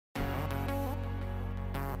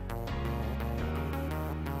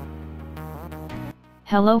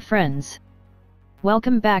Hello friends.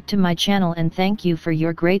 Welcome back to my channel and thank you for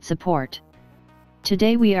your great support.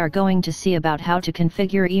 Today we are going to see about how to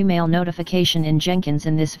configure email notification in Jenkins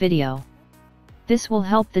in this video. This will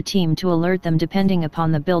help the team to alert them depending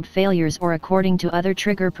upon the build failures or according to other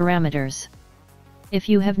trigger parameters. If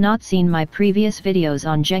you have not seen my previous videos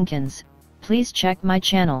on Jenkins, please check my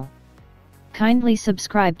channel. Kindly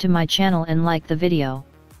subscribe to my channel and like the video.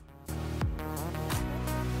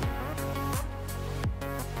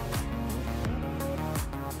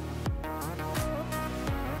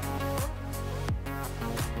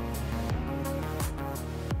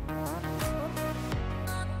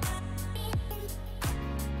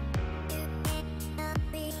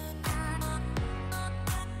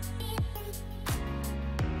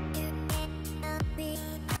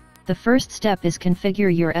 The first step is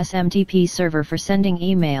configure your SMTP server for sending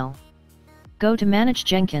email. Go to Manage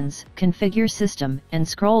Jenkins, Configure System, and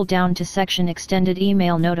scroll down to section Extended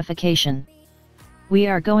Email Notification. We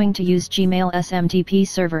are going to use Gmail SMTP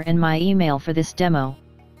server in my email for this demo.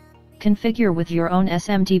 Configure with your own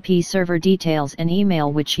SMTP server details and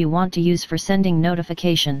email which you want to use for sending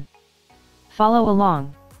notification. Follow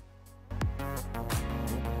along.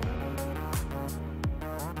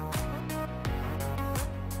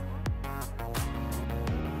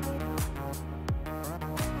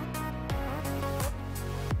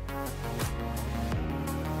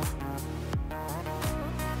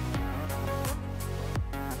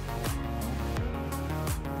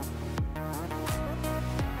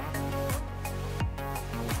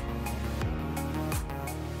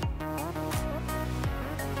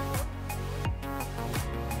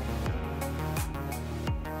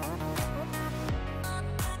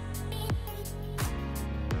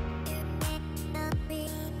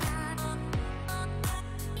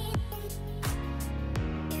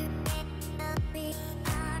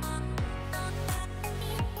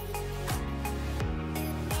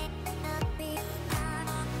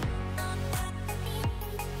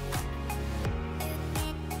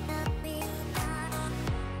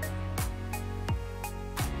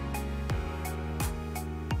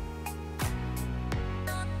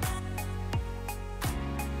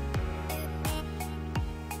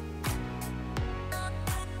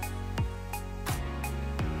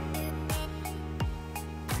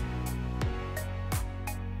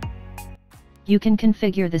 You can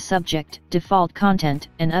configure the subject, default content,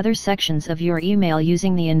 and other sections of your email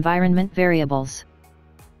using the environment variables.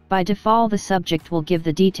 By default, the subject will give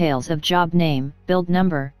the details of job name, build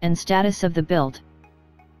number, and status of the build.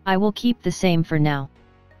 I will keep the same for now.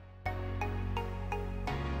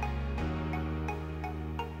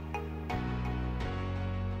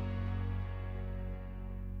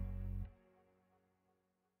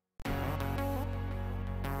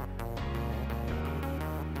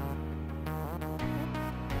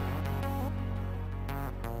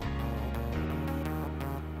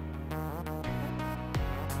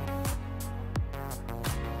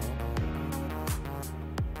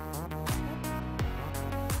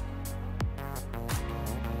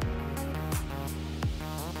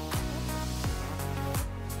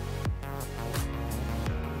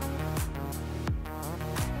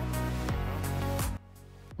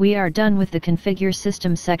 We are done with the Configure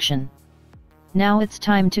System section. Now it's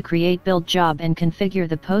time to create build job and configure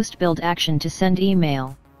the post-build action to send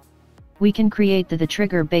email. We can create the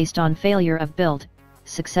trigger based on failure of build,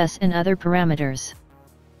 success and other parameters.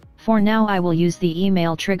 For now I will use the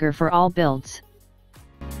email trigger for all builds.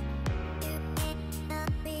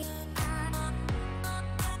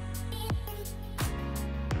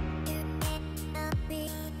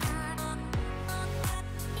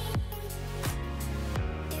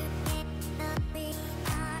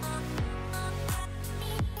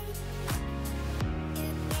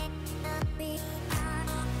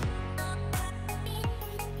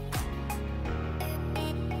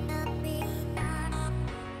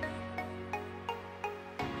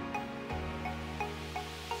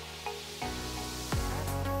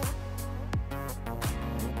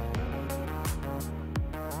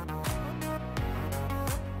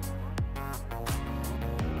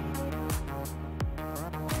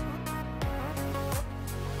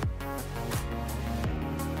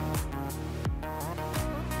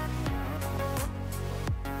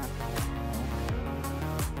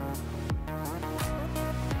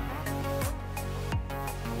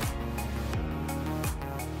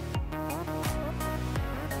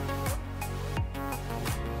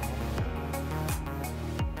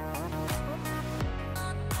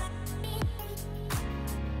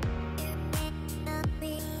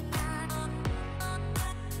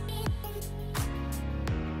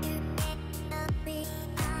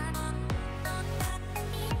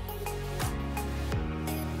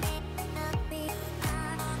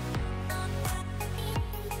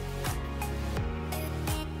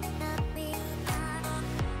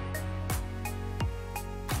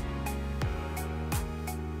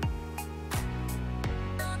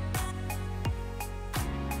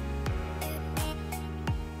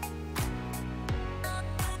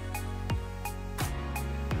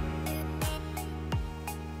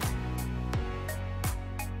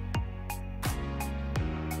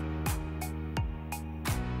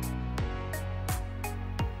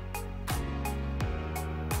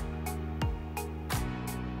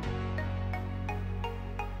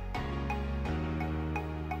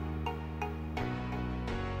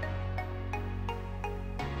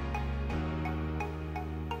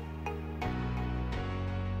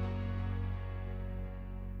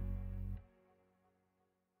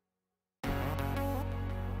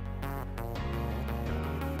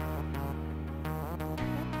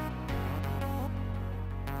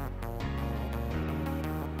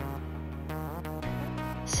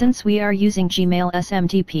 Since we are using Gmail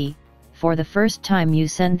SMTP, for the first time you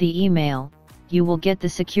send the email, you will get the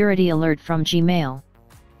security alert from Gmail.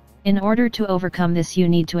 In order to overcome this, you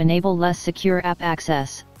need to enable less secure app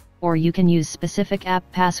access, or you can use specific app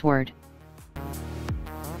password.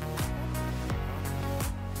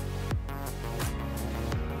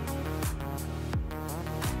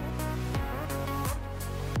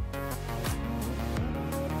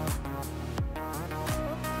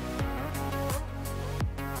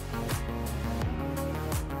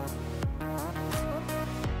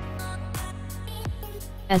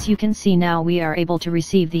 As you can see now, we are able to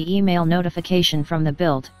receive the email notification from the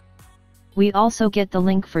build. We also get the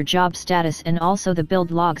link for job status and also the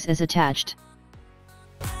build logs is attached.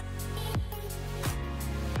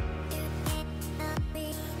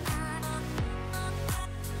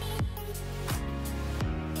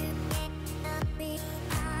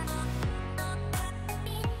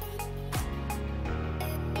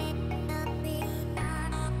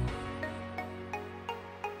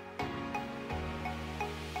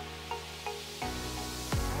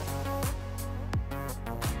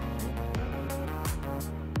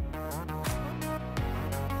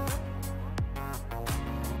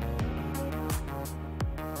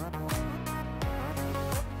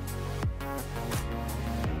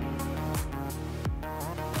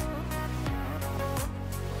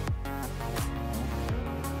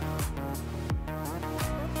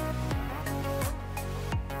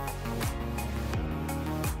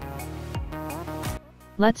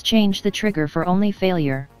 Let's change the trigger for only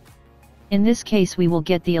failure. In this case we will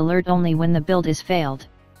get the alert only when the build is failed.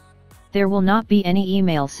 There will not be any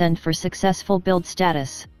email sent for successful build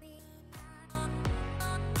status.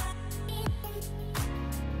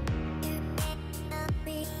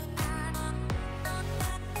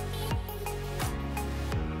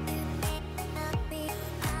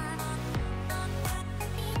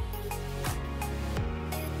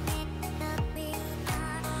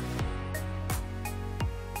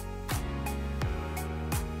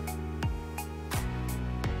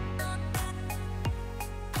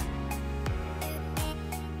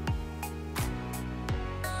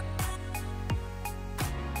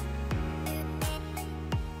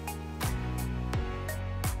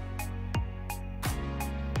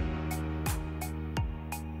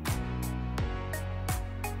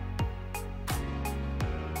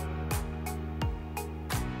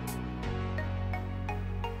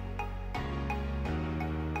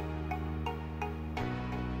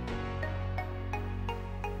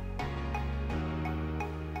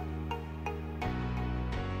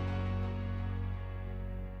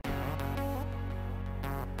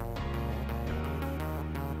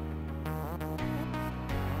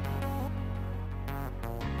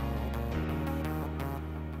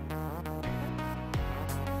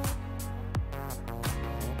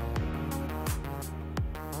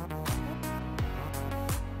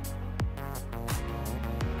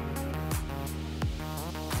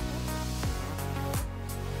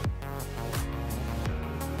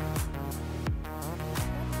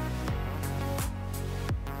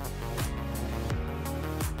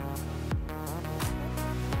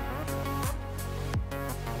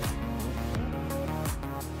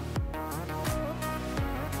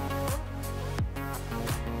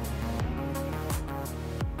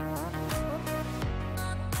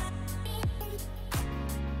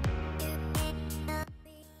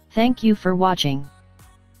 Thank you for watching.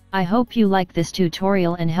 I hope you like this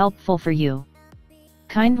tutorial and helpful for you.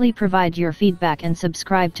 Kindly provide your feedback and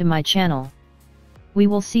subscribe to my channel. We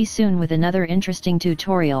will see soon with another interesting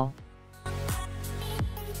tutorial.